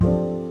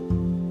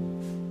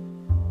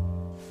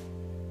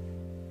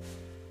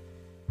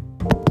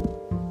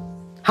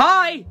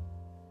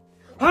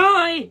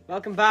Hi!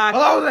 Welcome back.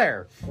 Hello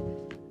there!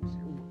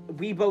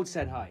 We both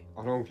said hi.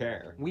 I don't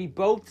care. We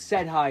both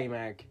said hi,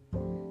 Mark.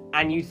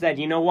 And you said,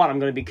 you know what, I'm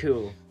going to be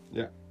cool.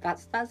 Yeah.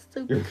 That's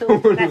super You're cool.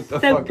 going That's with the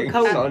super fucking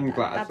cool.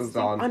 sunglasses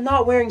on. I'm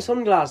not wearing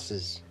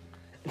sunglasses.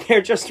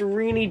 They're just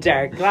really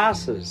dark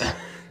glasses.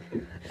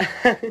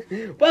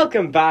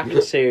 Welcome back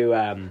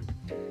to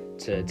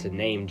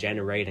name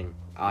generating.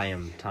 I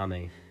am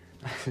Tommy.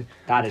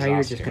 That is I thought you were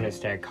Oscar. just gonna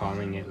start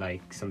calling it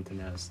like something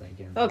else, like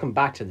Welcome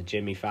back to the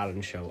Jimmy Fallon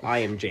Show. I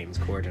am James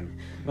Corden.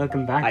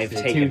 welcome back I've to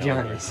the taken two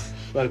over. Johnnies.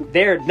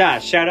 Well,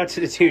 shout out to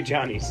the two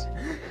Johnnies.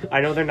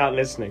 I know they're not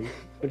listening,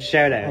 but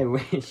shout out. I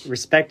wish.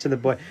 Respect to the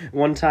boy.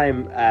 One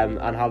time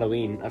on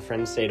Halloween, a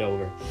friend stayed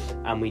over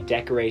and we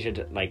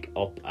decorated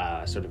up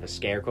sort of a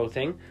scarecrow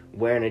thing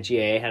wearing a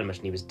GAA helmet,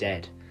 and he was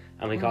dead.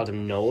 And we called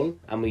him Noel,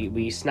 and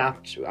we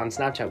snapped on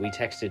Snapchat. We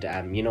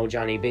texted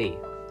Johnny B.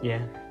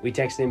 Yeah. We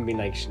texted him being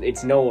like,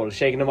 it's Noel,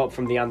 shaking him up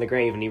from the on the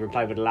grave, and he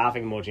replied with a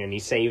laughing emoji, and he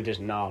saved it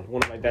and all.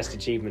 One of my best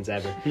achievements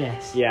ever.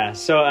 Yes. Yeah,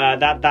 so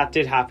that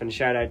did happen.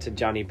 Shout out to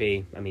Johnny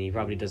B. I mean, he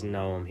probably doesn't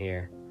know I'm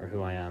here or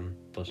who I am,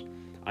 but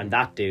I'm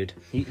that dude.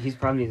 He's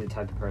probably the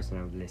type of person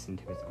I would listen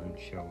to his own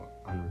show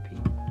on repeat.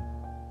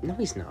 No,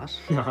 he's not.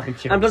 No, I'm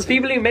joking. And plus,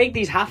 people who make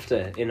these have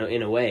to,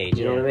 in a way.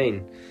 Do you know what I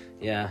mean?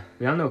 Yeah.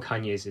 We all know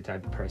Kanye is the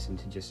type of person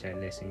to just start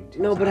listening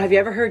to. No, his but have you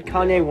ever heard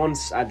Kanye once?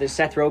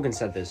 Seth Rogen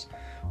said this.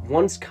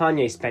 Once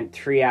Kanye spent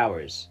 3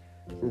 hours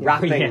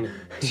rapping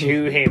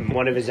to him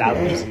one of his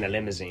albums in the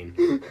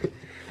limousine.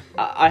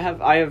 I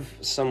have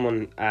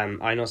someone.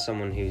 I know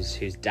someone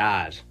whose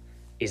dad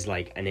is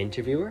like an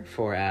interviewer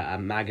for a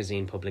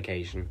magazine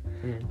publication.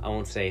 I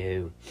won't say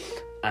who.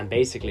 And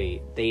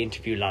basically, they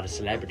interview a lot of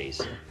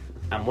celebrities.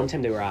 And one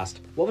time they were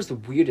asked, "What was the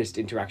weirdest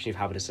interaction you've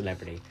had with a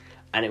celebrity?"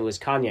 And it was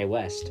Kanye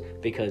West,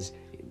 because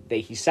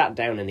he sat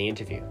down in the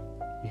interview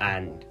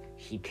and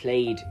he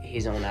played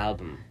his own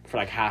album for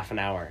like half an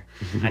hour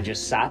and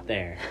just sat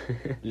there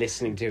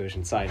listening to it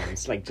in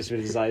silence, like just with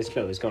his eyes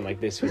closed, going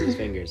like this with his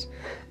fingers.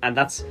 And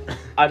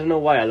I don't know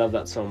why I love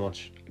that so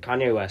much.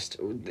 Kanye West,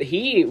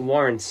 he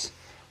warrants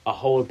a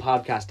whole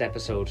podcast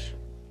episode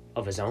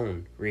of his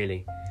own,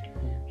 really.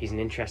 He's an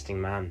interesting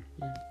man.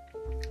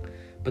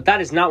 But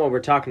that is not what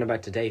we're talking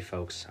about today,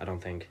 folks, I don't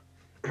think.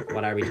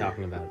 What are we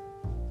talking about?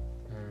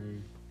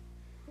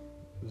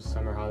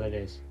 Summer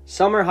holidays.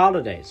 Summer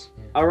holidays.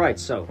 Yeah. Alright,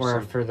 so.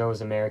 Or for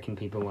those American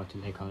people, what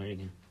do they call it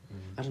again?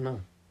 I don't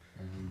know.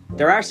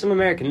 There are some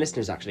American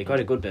listeners, actually, quite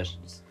a good bit.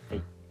 No,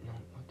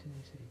 what did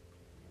they say?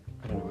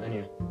 I don't know,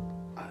 anyway.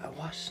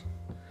 What?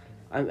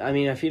 I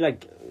mean, I feel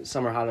like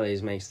summer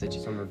holidays makes the...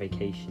 Summer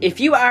vacation. If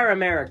you are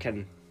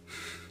American,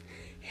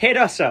 hit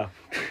us up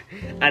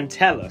and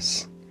tell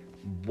us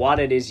what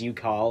it is you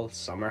call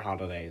summer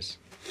holidays.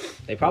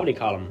 They probably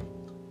call them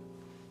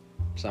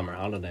summer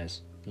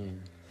holidays. Yeah.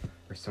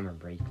 Or summer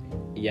break.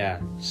 Yeah,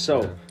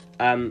 so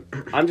I'm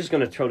just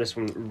going to throw this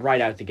one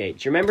right out the gate.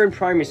 Do you remember in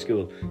primary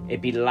school,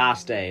 it'd be the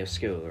last day of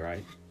school,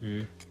 right?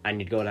 And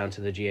you'd go down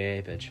to the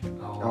GAA pitch.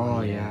 Oh,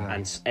 yeah.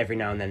 And every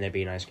now and then there'd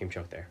be an ice cream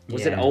truck there.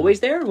 Was Yeah. it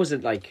always there, or was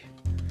it like...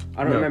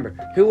 I don't No. remember.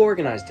 Who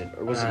organised it?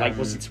 Or was it like,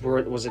 was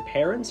it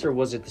parents, or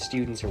was it the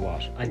students, or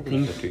what? I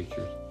think The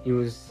teachers. it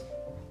was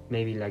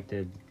maybe like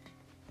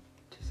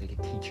just like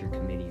a teacher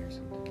committee or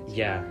something.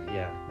 Yeah.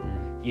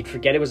 You'd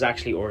forget it was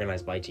actually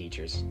organised by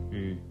teachers.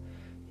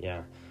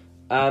 Yeah.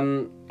 I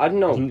don't I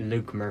know. think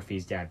Luke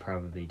Murphy's dad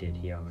probably did.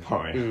 He always.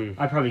 Oh, yeah.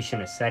 I probably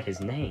shouldn't have said his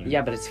name.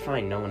 Yeah, but it's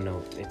fine. No one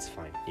knows. It's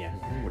fine. Yeah.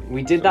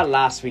 We did that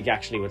last week,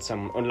 actually, with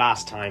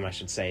last time, I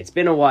should say. It's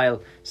been a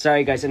while.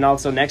 Sorry, guys. And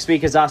also, next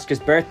week is Oscar's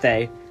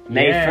birthday,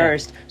 May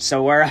 1st.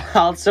 So we're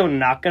also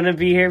not going to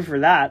be here for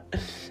that.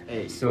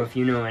 Hey, so if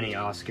you know any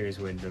Oscars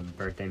with the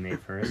birthday May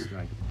 1st,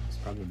 like, it's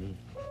probably me.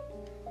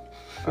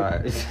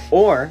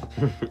 Or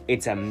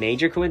it's a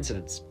major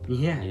coincidence.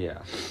 Yeah.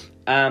 Yeah.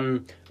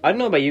 I don't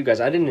know about you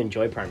guys. I didn't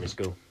enjoy primary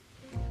school.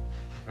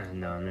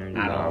 No.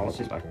 No, it's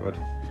just that good.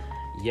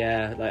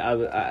 Yeah, like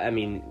I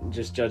mean,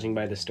 just judging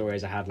by the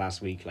stories I had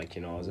last week, like, I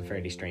was a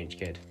fairly strange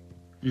kid.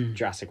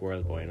 Jurassic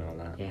World boy and all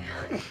that. Yeah.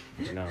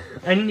 You know.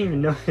 I didn't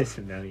even know this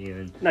about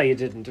you. No, you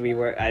didn't. We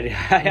were.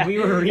 We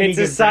were really It's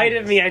a good side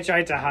friends. of me I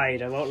tried to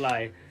hide. I won't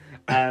lie.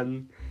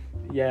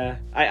 Yeah.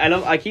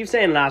 I keep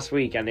saying last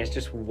week, and it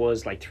just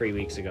was like 3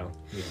 weeks ago.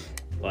 Yeah.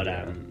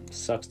 But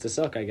sucks to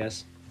suck, I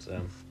guess. So,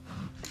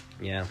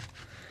 yeah.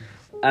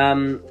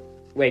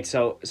 Wait.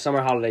 So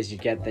summer holidays,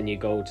 then you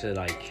go to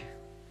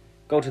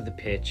the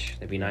pitch.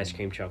 There'd be an ice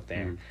cream truck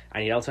there,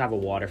 and you'd also have a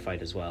water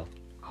fight as well.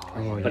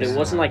 Oh, But it yeah.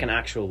 wasn't like an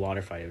actual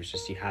water fight. It was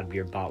just you had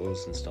beer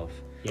bottles and stuff.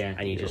 Yeah.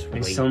 And you just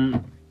And wait.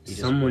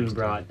 someone wait.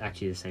 brought,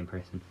 actually the same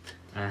person,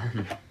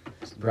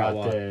 Brought brought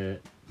what? the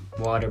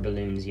water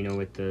balloons,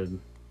 with the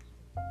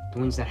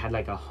ones that had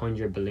like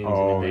 100 balloons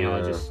Oh, and they all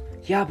yeah. just...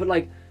 Yeah, but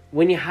like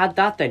when you had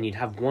that, then you'd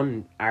have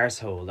one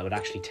arsehole that would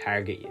actually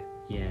target you.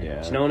 Yeah.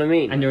 Yeah. Do you know what I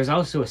mean? And there was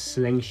also a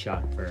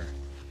slingshot for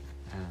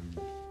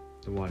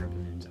the water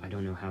balloons. I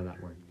don't know how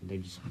that worked. They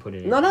just put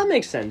it in. No, that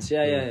makes sense.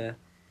 Yeah.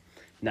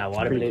 No,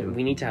 water pretty balloon. cool.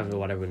 We need to have a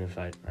water balloon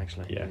fight.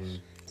 Actually, Yes.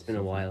 It's been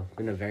a while. It's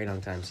been a very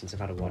long time since I've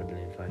had a water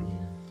balloon fight.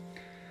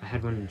 I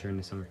had one during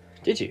the summer.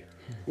 Did you?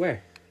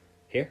 Where?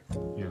 Here?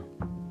 No,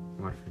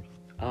 Waterford.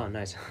 Oh,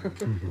 nice.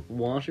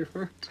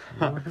 Waterford.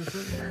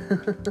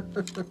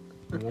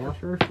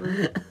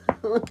 Waterford.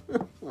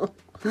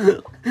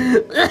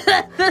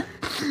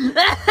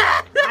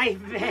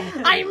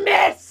 I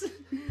miss.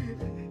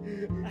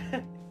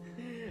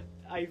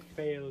 I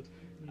failed.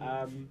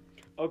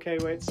 Okay,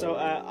 wait. So,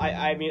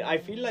 I mean, I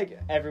feel like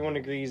everyone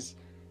agrees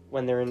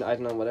when they're in, I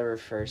don't know, whatever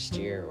first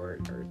year or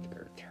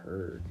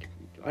third.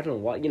 I don't know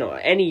what,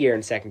 any year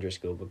in secondary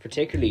school, but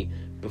particularly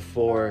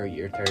before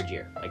your third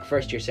year, like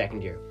first year,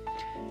 second year,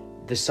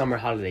 the summer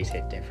holidays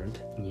hit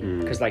different. Yeah.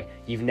 Because like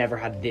you've never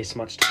had this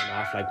much time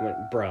off. Like when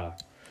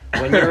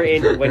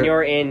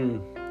you're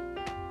in,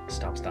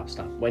 stop.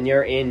 When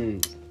you're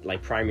in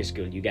like primary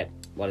school, you get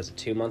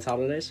 2 months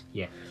holidays.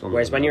 Yeah.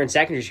 Whereas when you're in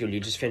secondary school,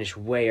 you just finish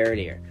way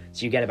earlier,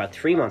 so you get about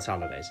 3 months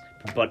holidays.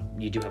 But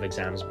you do have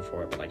exams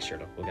before. But like, sure,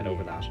 look, we'll get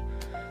over that.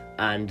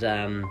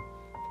 And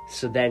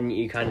so then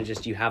you kind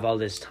of you have all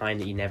this time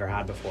that you never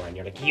had before, and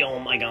you're like, yo,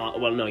 my god.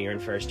 Well, no, you're in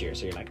first year,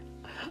 so you're like,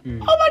 oh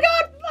my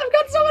god, I've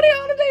got so many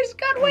holidays,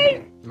 can't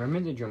wait.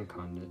 Remember the drum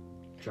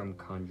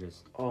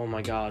conjures? Oh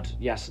my god,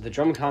 yeah. So the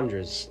drum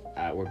conjures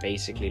were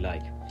basically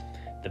like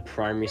the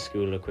primary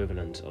school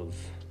equivalent of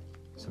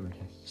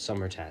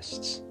summer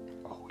tests.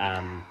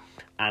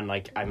 And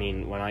like, I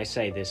mean, when I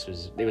say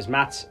it was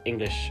maths,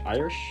 English,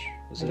 Irish.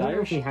 Was it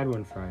Irish? We had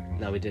one for Irish.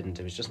 No, we didn't.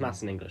 It was just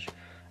maths and English.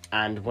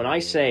 And when I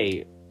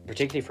say,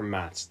 particularly for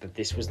maths, that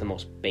this was the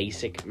most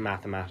basic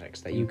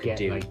mathematics that you could get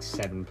do. Like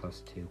 7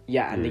 plus 2.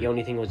 Yeah, and the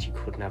only thing was you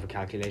couldn't have a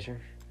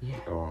calculator. Yeah.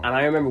 Oh. And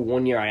I remember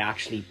one year I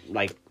actually,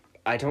 like,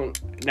 I don't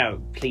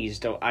know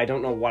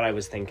what I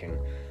was thinking.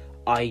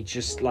 I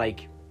just,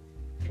 like,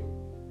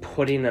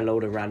 put in a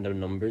load of random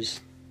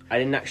numbers. I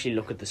didn't actually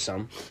look at the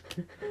sum.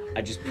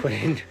 I just put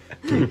in...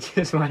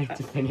 Just wanted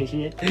to finish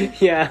it.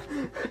 Yeah.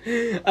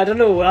 I don't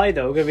know why,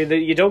 though. I mean,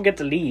 you don't get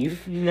to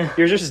leave. No.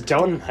 You're just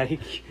done,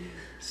 like...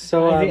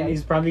 So, I think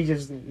it's probably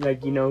just,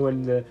 like,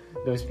 when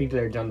those people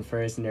are done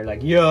first and they're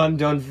like, yo, I'm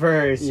done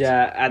first.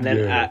 Yeah, and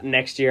then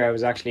next year I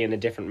was actually in a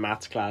different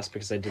maths class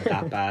because I did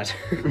that bad.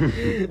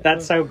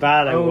 That's how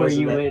bad I was. Oh, were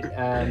you with... with...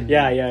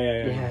 Yeah.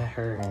 Yeah,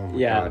 her.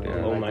 Yeah, God,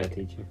 yeah. oh I my... like that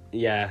teacher.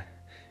 Yeah.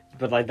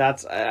 But, like,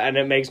 that's... And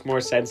it makes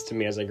more sense to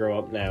me as I grow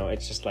up now.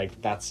 It's just,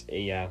 like, that's...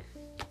 Yeah.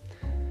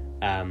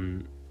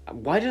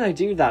 Why did I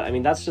do that? I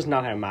mean, that's just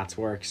not how maths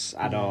works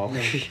at all.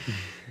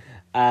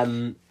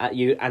 And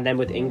then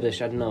with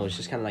English, I don't know, it's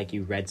just kind of like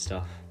you read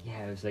stuff.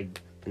 Yeah, it was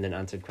like... And then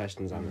answered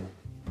questions on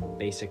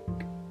basic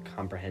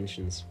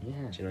comprehensions. Yeah.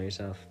 Do you know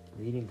yourself?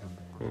 Reading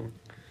comprehension.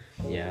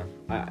 Yeah.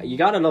 You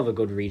gotta love a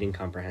good reading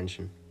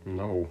comprehension.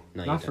 No.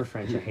 No, Not you for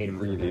French, I hate him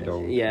for Really English.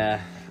 don't.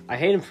 Yeah. I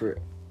hate him for...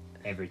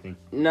 Everything.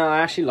 No,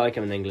 I actually like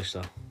him in English,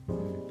 though.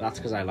 That's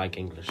because I like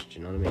English, do you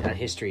know what I mean? And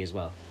history as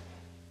well.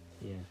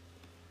 Yeah.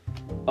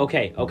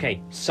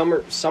 Okay.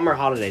 Summer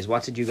holidays,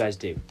 what did you guys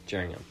do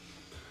during them?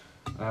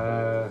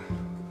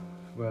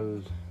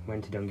 Well,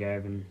 went to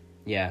Dungarvan.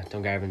 Yeah,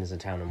 Dungarvan is a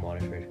town in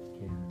Waterford.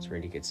 Yeah. It's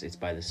really good. It's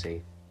by the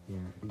sea. Yeah.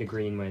 The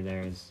Greenway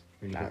there is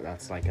really good.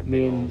 That's like a Me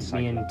big old and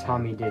cycling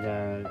Tommy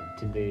town.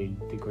 did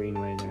the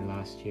Greenway there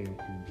last year.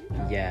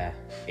 And, Yeah,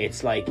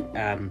 it's like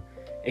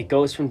it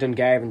goes from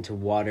Dungarvan to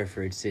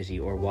Waterford City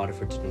or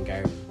Waterford to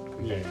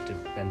Dungarvan,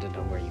 depending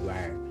on where you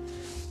are,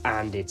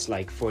 and it's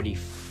like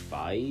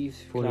 45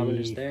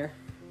 kilometers there.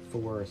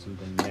 4 or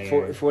something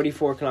there.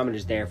 44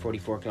 kilometers there,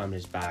 44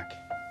 kilometers back,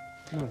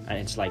 No. and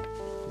it's like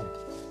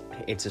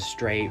it's a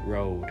straight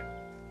road.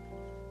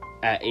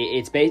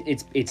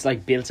 It's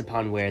like built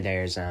upon where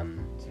there's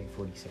It's like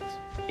 46.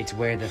 It's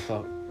where the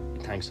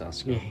thanks,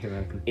 Oscar. Yeah, you're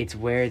welcome. It's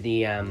where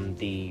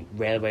the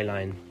railway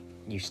line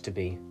used to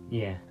be.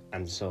 Yeah.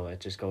 And so it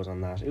just goes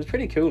on that. It was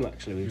pretty cool,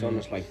 actually. We've done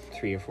it like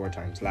 3 or 4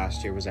 times.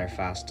 Last year was our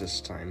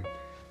fastest time.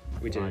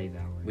 We did 5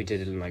 hours. We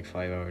did it in like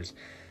 5 hours,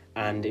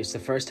 and it's the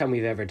first time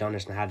we've ever done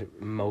it and had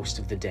most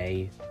of the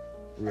day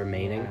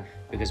remaining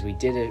because we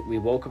did it. We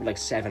woke up like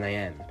 7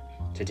 a.m.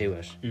 to do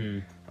it,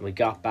 and we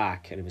got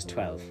back and it was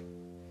 12.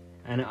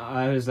 And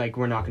I was like,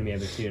 we're not going to be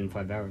able to do it in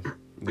 5 hours.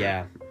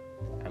 Yeah,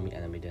 and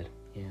then we did.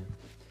 Yeah.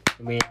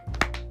 We.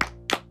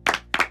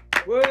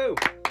 Woo!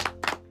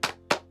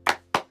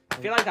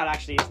 I feel like that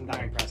actually isn't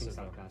that impressive.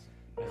 Though.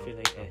 I feel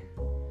like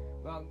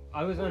Well,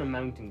 I was on a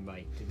mountain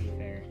bike, to be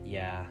fair.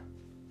 yeah,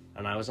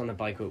 and I was on the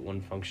bike with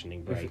one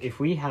functioning brake. If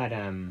we had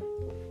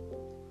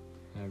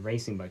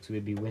racing bikes,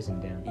 we'd be whizzing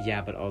down.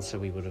 Yeah, but also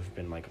we would have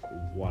been like,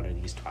 what are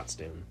these twats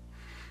doing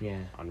Yeah.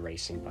 on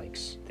racing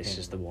bikes? This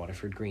is the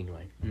Waterford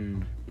Greenway,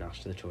 not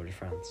the Tour de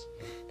France.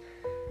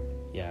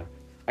 Yeah.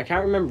 I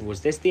can't remember,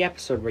 was this the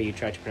episode where you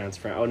tried to pronounce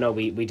French? Oh no,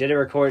 we did a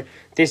record.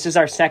 This is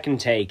our second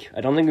take. I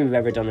don't think we've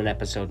ever done an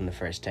episode in the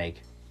first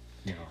take.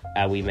 No.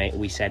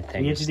 We said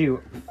things. We had to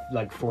do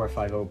like 4 or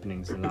 5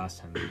 openings the last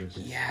time we did this.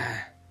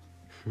 Yeah.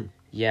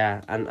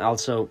 Yeah, and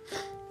also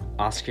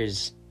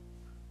Oscar's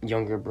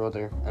younger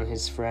brother and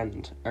his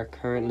friend are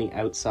currently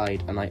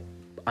outside, and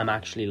I'm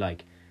actually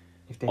like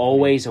If they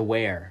always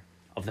aware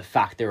of the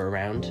fact they're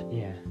around.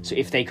 Yeah. So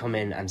if they come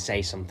in and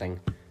say something,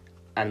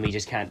 and we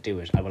just can't do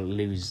it, I will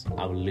lose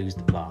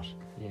the plot.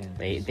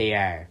 Yeah. They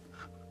are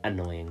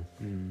annoying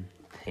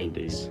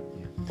things.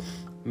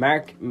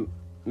 Indeed.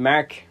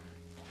 Mark,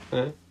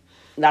 Huh?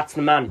 that's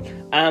the man.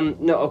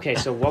 No, okay.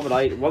 So what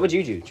would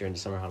you do during the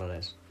summer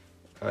holidays?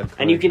 I'd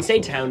And you go- can say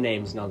town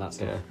names and all that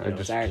stuff. Yeah,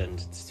 It's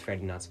Ireland. It's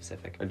fairly not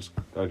specific.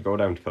 I'd go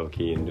down to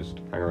Kilkee and just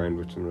hang around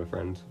with some of my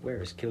friends.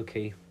 Where is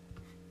Kilkee?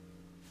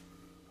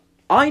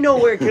 I know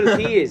where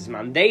Kilkee is,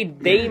 man. They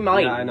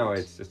might. Yeah, I know.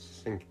 It's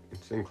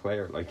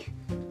Sinclair. Like,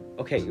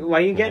 Okay, why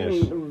are you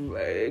getting?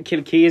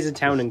 Kilkee is a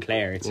town in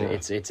Clare. It's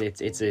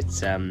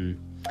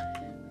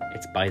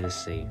by the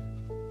sea,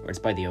 or it's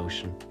by the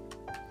ocean.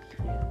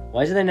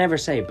 Why do they never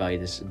say by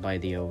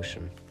the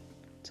ocean?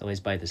 It's always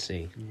by the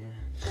sea. Yeah.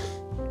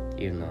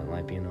 Even though it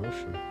might be an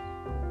ocean.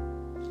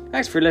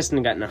 Thanks for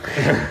listening, guys. No.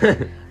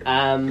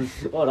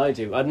 What I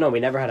do? I don't know. We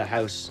never had a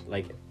house,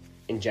 like,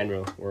 in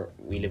general, where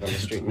we live on the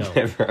street.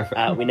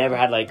 No. We never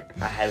had, like,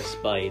 a house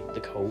by the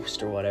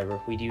coast or whatever.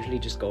 We'd usually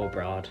just go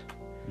abroad,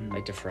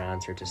 like to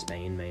France or to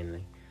Spain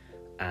mainly.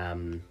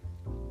 And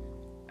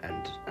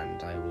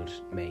I would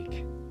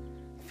make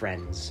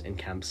friends in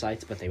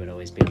campsites, but they would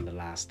always be on the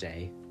last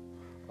day.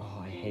 Oh,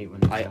 I hate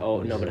when.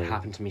 No, but it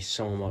happened to me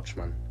so much,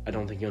 man. I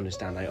don't think you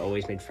understand. I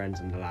always made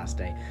friends on the last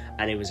day,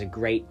 and it was a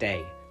great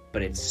day,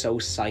 but it's so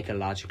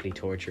psychologically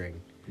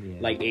torturing. Yeah.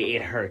 Like,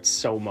 it hurts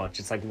so much.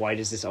 It's like, why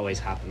does this always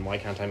happen? Why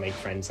can't I make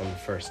friends on the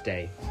first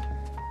day?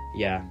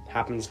 Yeah,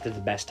 happens to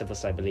the best of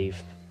us, I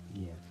believe.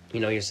 Yeah.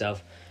 You know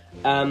yourself.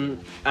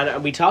 And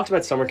we talked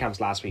about summer camps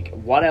last week.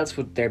 What else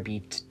would there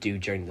be to do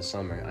during the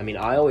summer? I mean,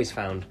 I always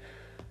found,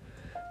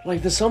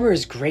 like, the summer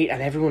is great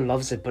and everyone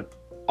loves it, but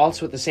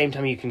also at the same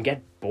time you can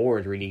get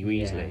bored really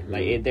easily.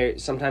 Like,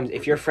 sometimes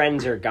if your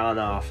friends are gone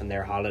off on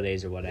their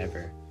holidays or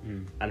whatever,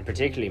 and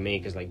particularly me,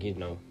 because, like, you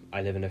know,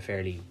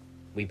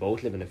 we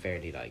both live in a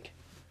fairly, like,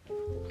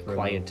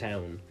 quiet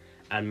town,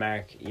 and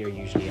Mark, you're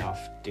usually off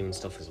doing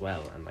stuff as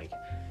well, and, like,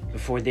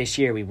 before this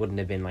year we wouldn't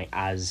have been, like,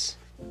 as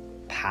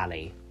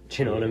pally, do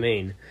you know what I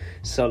mean?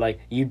 So, like,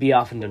 you'd be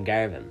off in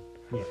Dungarvan,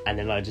 and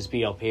then I'd just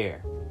be up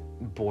here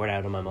bored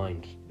out of my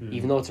mind,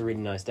 even though it's a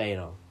really nice day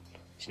and all,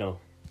 you know.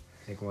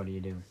 Like, what do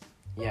you do?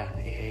 Yeah,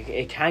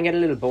 it can get a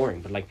little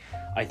boring, but, like,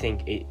 I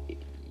think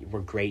we're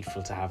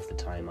grateful to have the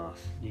time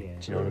off. Yeah.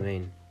 Do you know what I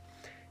mean?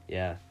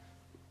 Yeah.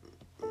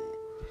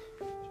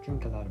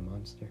 Drink a lot of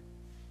Monster.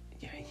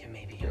 Yeah,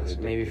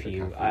 maybe for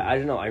you. I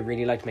don't know. I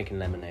really like making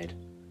lemonade.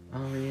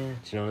 Oh yeah.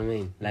 Do you know what I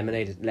mean?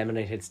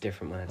 Lemonade hits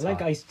different when it's I like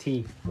hot. iced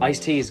tea.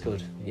 Iced tea is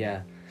good.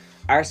 Yeah.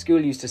 Our school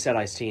used to sell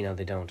iced tea. Now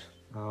they don't.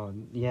 Oh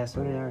yeah,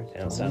 so did ours. They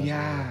don't sell it.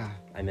 yeah.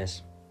 I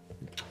miss.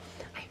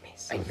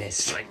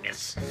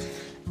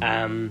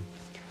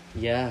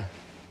 Yeah.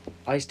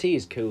 Iced tea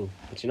is cool.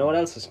 But you know what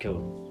else is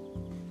cool?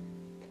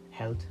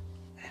 Health.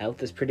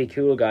 Health is pretty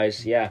cool,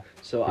 guys. Yeah.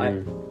 So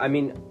I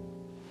mean,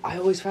 I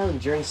always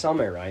found during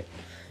summer, right,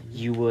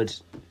 you would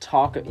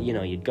talk, you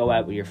know, you'd go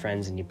out with your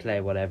friends and you'd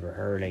play whatever,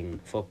 hurling,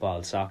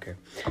 football, soccer,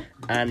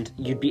 and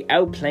you'd be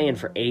out playing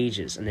for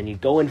ages, and then you'd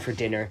go in for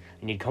dinner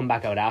and you'd come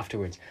back out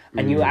afterwards,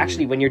 and you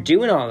actually, when you're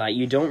doing all that,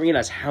 you don't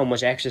realize how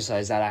much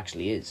exercise that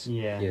actually is.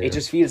 Yeah. It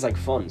just feels like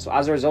fun. So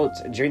as a result,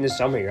 during the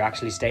summer, you're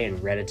actually staying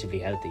relatively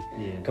healthy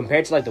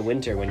compared to, like, the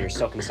winter when you're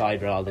stuck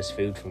inside with all this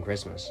food from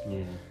Christmas.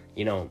 Yeah.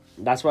 You know,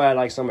 that's why I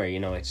like summer. You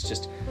know, it's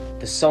just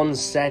the sun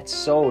sets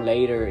so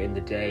later in the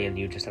day and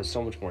you just have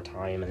so much more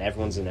time and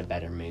everyone's in a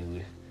better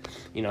mood.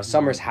 You know,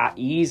 summer's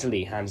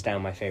easily, hands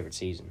down, my favourite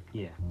season.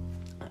 Yeah.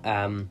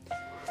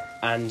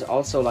 And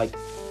also, like,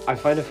 I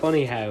find it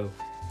funny how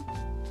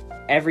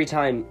every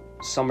time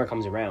summer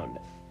comes around,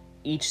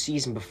 each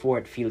season before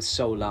it feels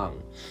so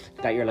long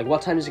that you're like,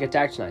 what time does it get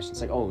dark tonight?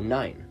 It's like, oh,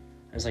 9. And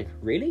it's like,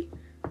 really?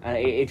 And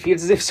it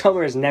feels as if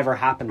summer has never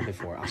happened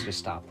before. Oscar,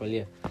 stop, will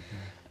you?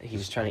 He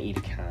was trying to eat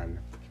a can.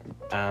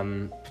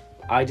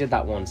 I did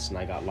that once and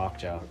I got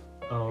lockjaw.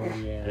 Oh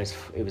yeah. And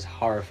it was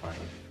horrifying.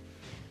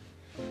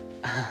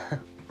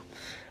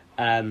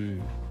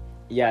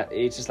 Yeah,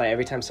 it's just like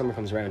every time summer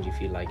comes around, you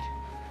feel like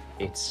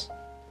it's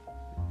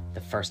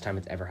the first time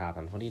it's ever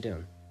happened. What are you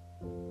doing?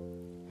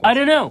 I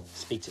don't know.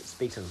 Speak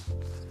to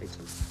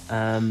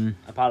them.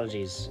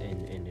 Apologies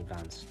in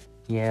advance.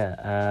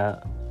 Yeah.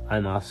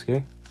 I'm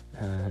Oscar.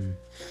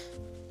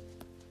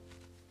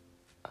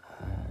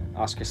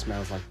 Oscar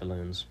smells like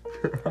balloons.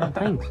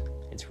 Thanks.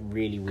 It's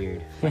really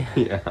weird.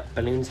 Yeah.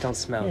 Balloons don't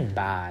smell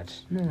bad.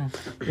 No.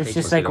 It's They just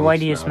just like, don't why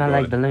do you smell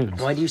smell like good. balloons?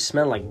 Why do you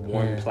smell like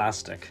warm Yeah.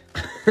 plastic?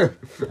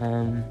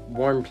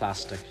 Warm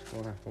plastic.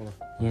 Hold on.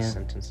 Yeah.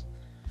 Sentence.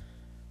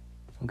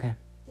 Okay.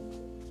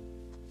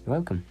 You're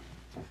welcome.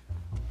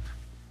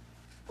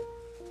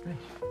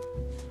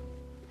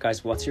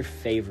 Guys, what's your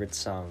favorite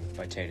song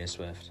by Taylor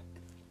Swift?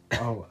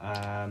 Oh,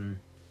 I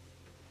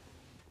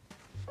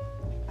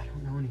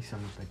don't know any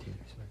songs by Taylor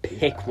Swift.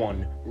 Pick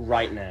one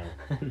right now.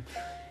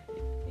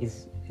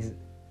 Is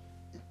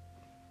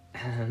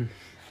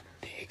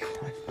Pick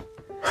one.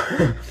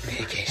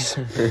 Pick it.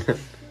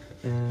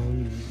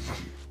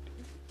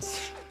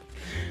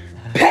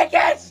 Pick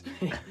it!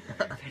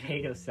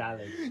 potato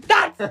salad.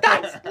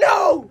 That's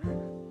no!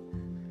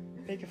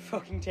 Pick a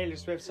fucking Taylor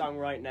Swift song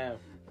right now.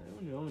 I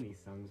don't know any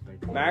songs by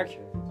Taylor Mark?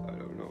 Swift. I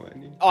don't know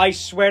any. I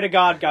swear to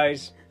God,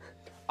 guys.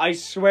 I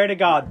swear to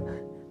God.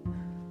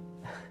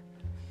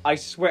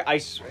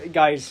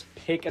 Guys,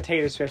 pick a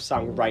Taylor Swift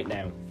song right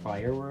now.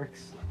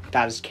 Fireworks.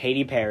 That is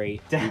Katy Perry. You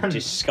Damn.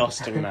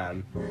 disgusting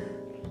man.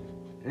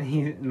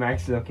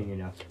 Mark's looking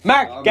it up.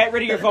 Mark, get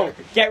rid of your phone.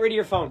 Get rid of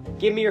your phone.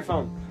 Give me your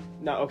phone.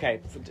 No,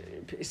 okay.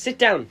 Sit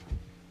down.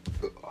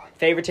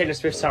 Favorite Taylor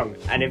Swift song.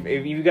 And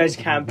if you guys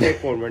can't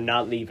pick one, we're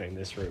not leaving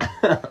this room.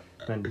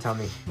 Then tell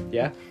me,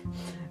 Yeah?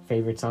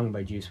 favorite song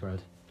by Juice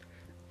WRLD.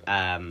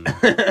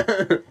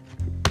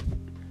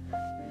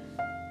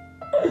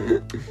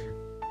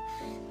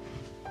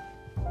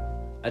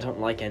 I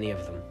don't like any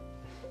of them.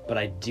 But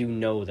I do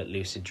know that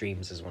Lucid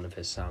Dreams is one of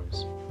his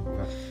songs.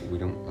 We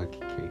don't like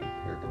Katy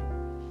Perry.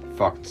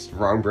 Fuck, it's the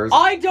wrong person.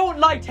 I don't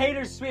like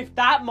Taylor Swift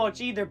that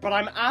much either, but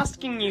I'm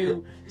asking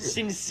you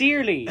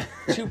sincerely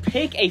to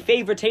pick a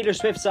favorite Taylor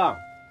Swift song.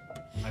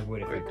 I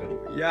would if I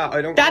could. Yeah,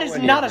 I don't That know is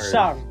any not a of hers.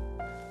 song.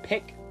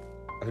 Pick.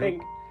 I Pick.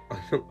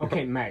 don't know.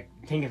 Okay, Mark,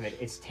 think of it.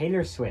 It's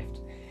Taylor Swift.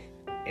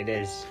 It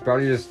is.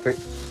 Probably just think.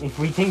 If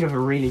we think of a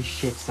really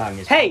shit song,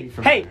 it's Hey,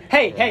 probably from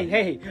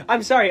hey.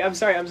 I'm sorry.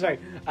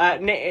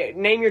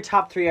 Name your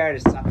top 3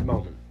 artists at the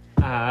moment.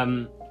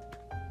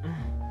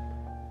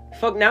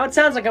 Fuck, now it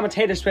sounds like I'm a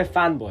Taylor Swift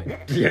fanboy.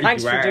 Yeah,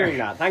 Thanks you for are. doing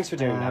that.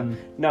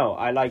 No,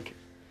 I like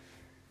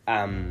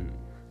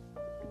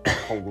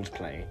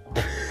Coldplay.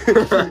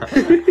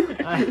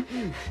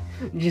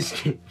 Just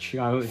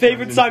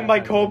Favorite song by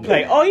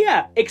Coldplay. Oh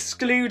yeah,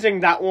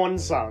 excluding that one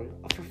song.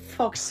 Oh, for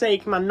fuck's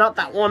sake, man, not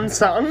that one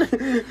song. What's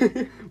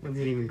it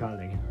even called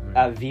again?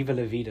 Viva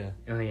La Vida.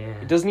 Oh yeah.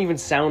 It doesn't even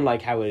sound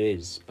like how it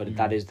is, but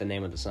that is the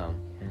name of the song.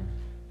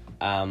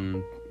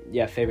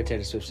 Yeah, favorite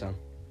Taylor Swift song.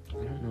 I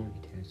don't know any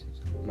Taylor Swift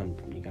songs. Man,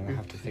 you're gonna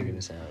have to figure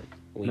this out.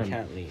 We Man.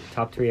 can't leave.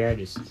 Top 3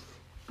 artists.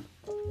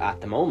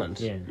 At the moment.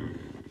 Yeah.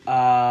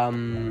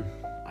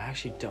 I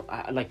actually don't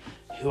like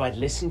who I'd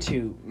listen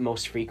to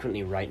most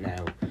frequently right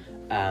now.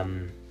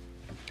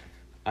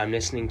 I'm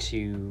listening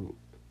to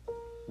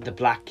the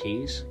Black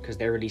Keys because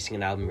they're releasing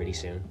an album really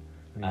soon,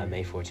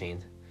 May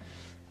 14th.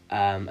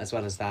 As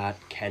well as that,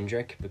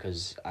 Kendrick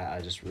because I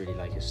just really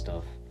like his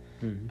stuff,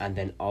 and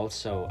then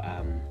also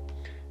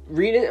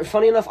really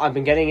funny enough, I've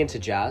been getting into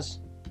jazz,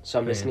 so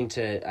I'm listening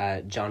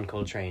to John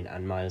Coltrane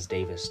and Miles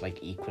Davis like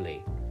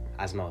equally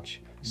as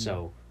much.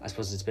 So I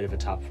suppose it's a bit of a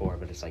top 4,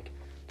 but it's like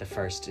the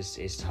first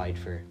is tied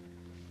for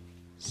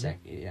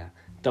yeah,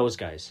 those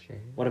guys. Sure.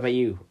 What about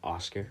you,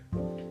 Oscar?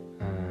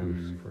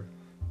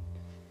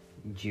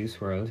 Juice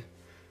WRLD,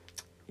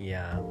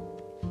 Yeah.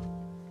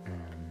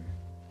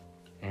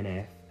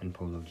 NF, and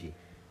Polo G.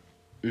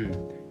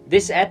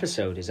 This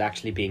episode is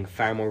actually being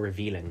far more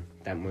revealing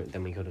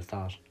than we could have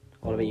thought.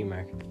 What about you,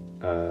 Mark?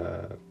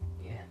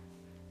 Yeah.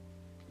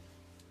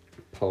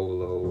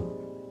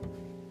 Polo.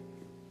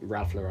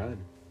 Ralph Lauren.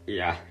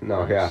 Yeah,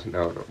 no.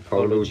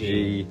 Polo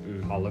G.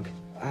 Pollock.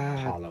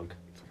 Pollock.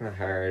 It's kind of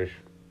hard.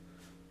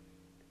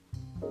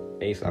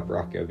 A$AP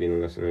Rocky I've been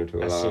listening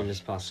to a As lot. soon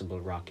as possible,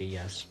 Rocky,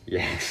 yes.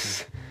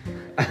 Yes.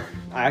 I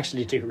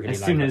actually do really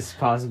As like soon it. as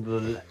possible,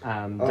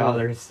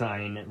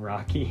 $sign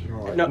Rocky.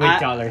 No,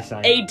 With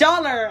 $sign.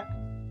 $1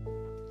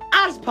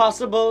 as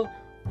possible,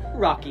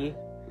 Rocky.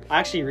 I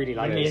actually really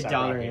like Give me A$AP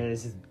 $1 Rocky.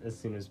 as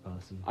soon as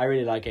possible. I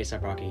really like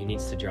A$AP Rocky. He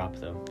needs to drop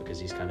though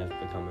because he's kind of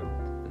become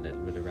a little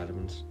bit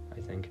irrelevant, I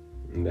think.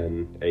 And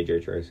then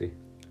AJ Tracy.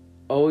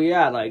 Oh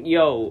yeah, like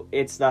yo,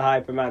 it's the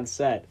Hyperman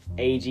set.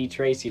 A.G.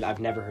 Tracy.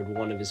 I've never heard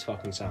one of his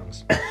fucking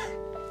songs.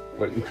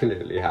 But you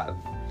clearly have.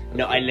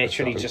 No, I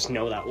literally just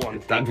know that one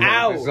thing. That's one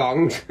of the Ow!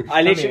 songs.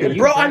 I literally,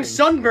 you bro, I'm burned.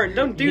 sunburned.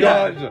 Don't do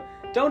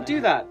that. Don't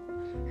do that.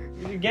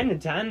 You're getting a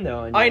tan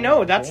though. and I know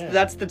yeah.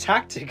 that's the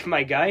tactic,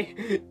 my guy.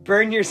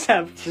 Burn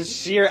yourself to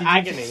sheer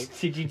agony.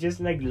 Did you just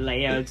like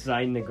lay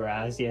outside in the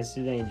grass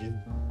yesterday and just?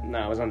 No,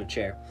 I was on a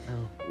chair.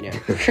 Oh. Yeah.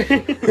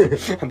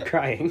 I'm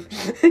crying.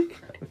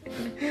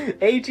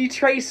 A.G.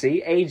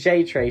 Tracy,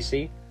 A.J.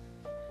 Tracy.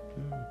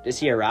 Is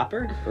he a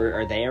rapper? Or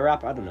are they a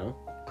rapper? I don't know.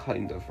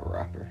 Kind of a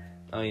rapper.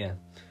 Oh, yeah.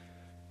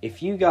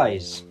 If you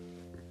guys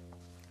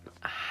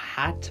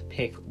had to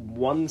pick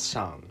one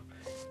song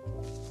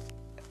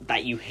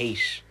that you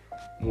hate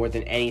more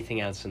than anything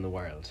else in the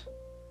world,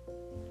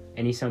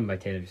 Any song by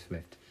Taylor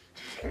Swift.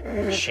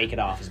 Shake It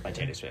Off is by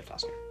Taylor Swift,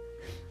 Oscar.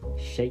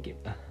 Shake it.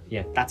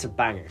 Yeah, That's a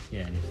banger.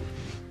 yeah. It is.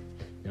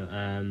 No,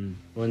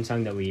 one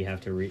song that we have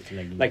to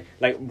Like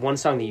one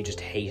song that you just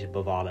hate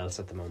above all else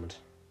at the moment.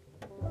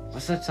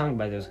 What's that song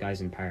by those guys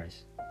in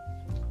Paris?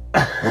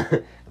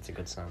 That's a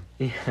good song.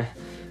 Yeah.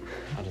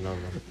 I don't know,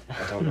 man.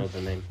 I don't know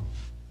the name.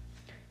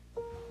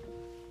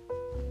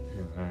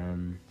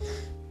 No,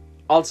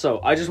 Also,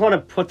 I just want to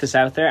put this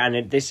out there,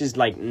 and this is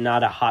like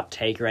not a hot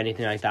take or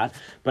anything like that,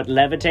 but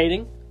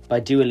Levitating by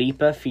Dua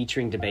Lipa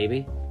featuring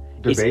DaBaby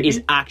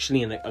is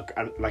actually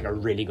a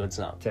really good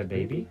song. To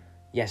Baby.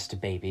 Yes,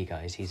 DaBaby,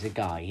 guys. He's a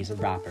guy. He's a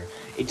rapper.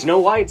 Do you know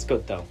why it's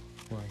good, though?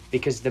 Why?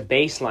 Because the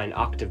bass line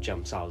octave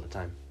jumps all the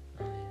time.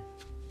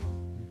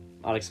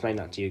 I'll explain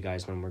that to you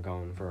guys when we're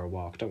going for a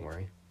walk. Don't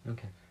worry.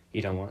 Okay.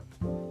 You don't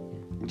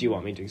want? Do you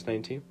want me to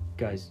explain to you?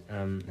 Guys,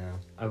 No.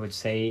 I would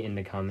say in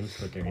the comments,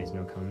 but there is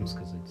no comments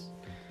because it's.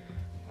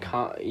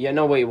 Yeah,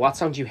 no, wait. What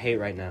song do you hate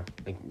right now?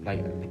 Like,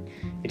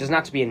 it doesn't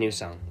have to be a new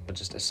song, but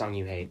just a song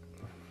you hate.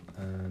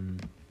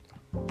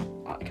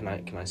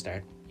 Can I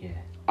start? Yeah.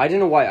 I don't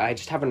know why. I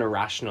just have an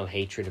irrational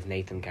hatred of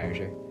Nathan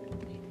Carter.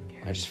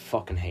 I just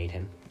fucking hate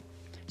him.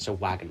 So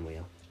Wagon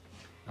Wheel.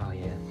 Oh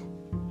yeah,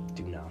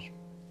 Do not.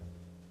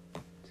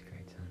 it's a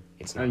great song.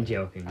 It's not. I'm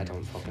joking. I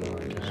don't fucking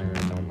like it.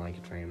 I don't like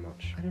it very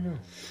much. I don't know.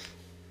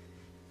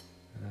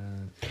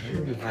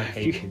 I Have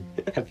hate you,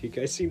 it. have you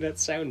guys seen that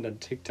sound on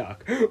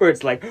TikTok where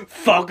it's like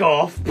 "fuck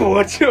off"?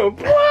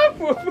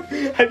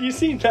 Have you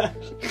seen that?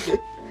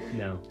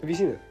 No. Have you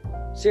seen it?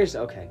 Seriously?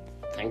 Okay.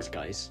 Thanks,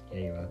 guys. Yeah,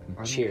 you're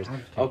welcome. Cheers.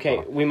 have Okay,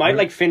 TikTok. we might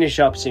like finish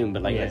up soon,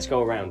 but like Yeah. let's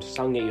go around.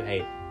 Song that you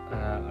hate.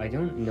 I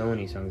don't know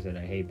any songs that I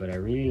hate, but I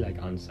really like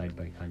 "On Site"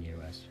 by Kanye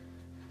West.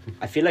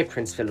 I feel like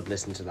Prince Philip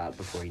listened to that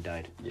before he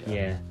died,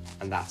 Yeah.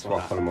 and that's What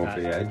what. put him over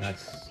the edge?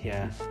 That's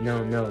Yeah.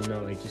 no,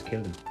 it just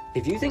killed him.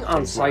 If you think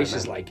On It's Sight mad,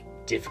 is man. like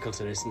difficult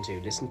to listen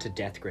to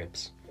Death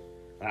Grips.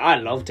 Like, I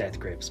love Death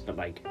Grips, but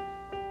like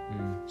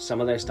some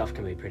of their stuff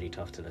can be pretty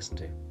tough to listen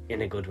to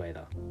in a good way,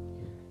 though.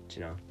 Do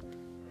you know,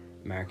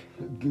 Mark?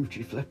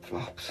 Gucci flip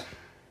flops.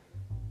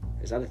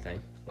 Is that a thing?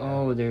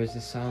 Oh, there's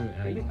a song.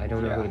 I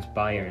don't know who Yeah. it's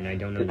by and I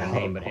don't know the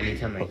name, but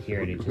anytime I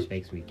hear it, it just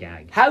makes me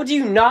gag. How do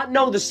you not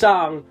know the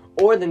song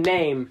or the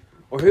name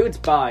or who it's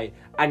by,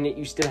 and yet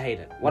you still hate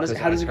it? What is?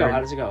 Because How does it go? I've How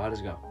heard- does it go? How does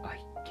it go? I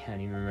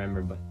can't even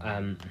remember, but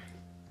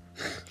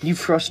You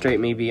frustrate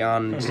me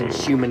beyond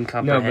human no,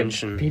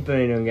 comprehension. but people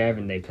in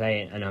Dungarvan they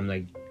play it, and I'm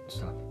like,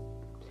 stop.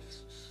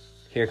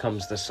 Here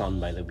Comes the Sun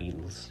by the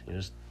Beatles. You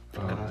just,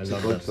 Oh, I It's a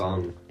love good that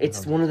song. song.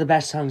 it's one of the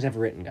best songs ever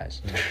written,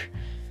 guys.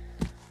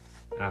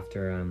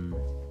 After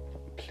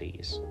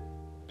Please,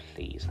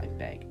 I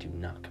beg, do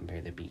not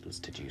compare the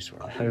Beatles to Juice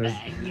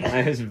WRLD.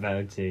 I was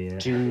about to, yeah.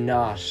 Do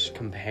not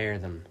compare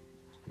them.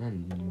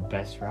 Man,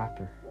 best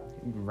rapper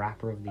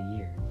of the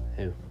year.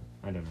 Who?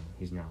 I don't know.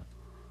 He's not.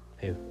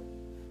 Who?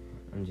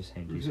 I'm just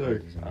saying. He's Juice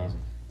WRLD is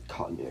amazing.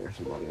 Kanye or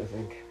somebody, I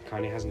think.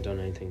 Kanye hasn't done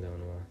anything though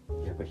in a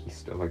while. Yeah, but he's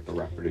still like the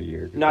rapper of the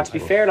year. No, to be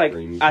fair, like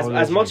as Oh,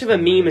 as much of a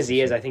that's meme as he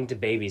right. is, I think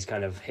DaBaby's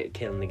kind of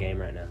killing the game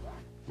right now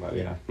Well,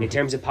 yeah. in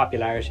terms of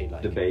popularity.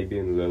 Like, The Baby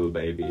and Lil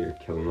Baby are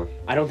killing it.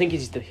 I don't think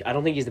he's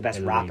the best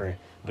Lil rapper, Baby.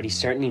 but he's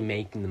certainly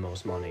making the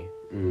most money.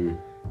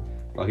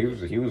 Well, he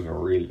was a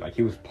really like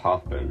he was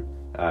popping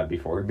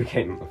before he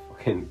became a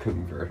fucking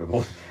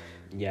convertible.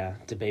 Yeah,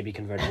 DaBaby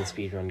convertible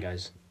speedrun,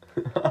 guys.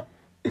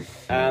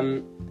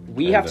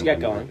 We have to get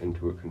going.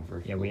 into a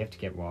convertible. Yeah, we have to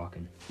get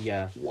walking.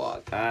 Yeah.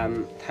 What?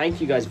 Thank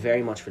you guys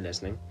very much for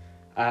listening.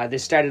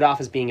 This started off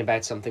as being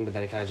about something, but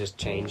then it kind of just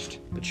changed.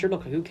 But sure,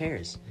 look, who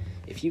cares?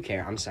 If you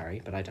care, I'm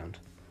sorry, but I don't.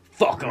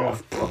 Fuck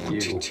off. Fuck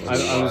you.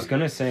 I was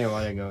gonna say a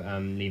while ago,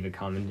 leave a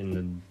comment in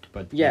the,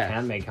 but Yeah. you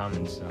can't make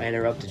comments. So. I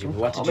interrupted you, but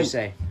what did you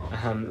say?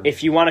 Um,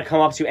 If you want to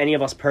come up to any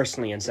of us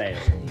personally and say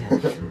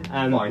it.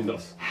 Find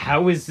us.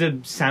 How is the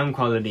sound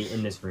quality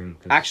in this room?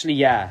 'Cause Actually,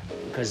 yeah,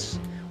 because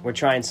we're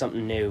trying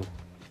something new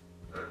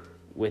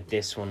with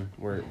this one.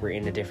 We're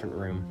in a different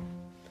room.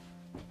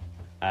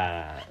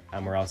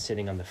 And we're all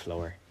sitting on the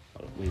floor.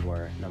 Well, we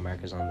were. No,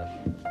 Mark is on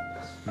the...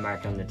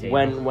 Mark on the table.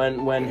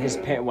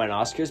 When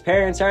Oscar's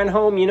parents aren't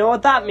home, you know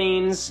what that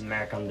means.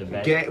 Mark on the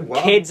bed. Get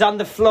what? Kids on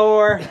the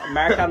floor.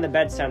 Mark on the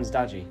bed sounds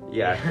dodgy.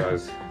 Yeah, it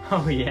does.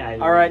 Oh yeah.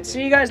 All right,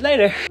 see you guys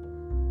later.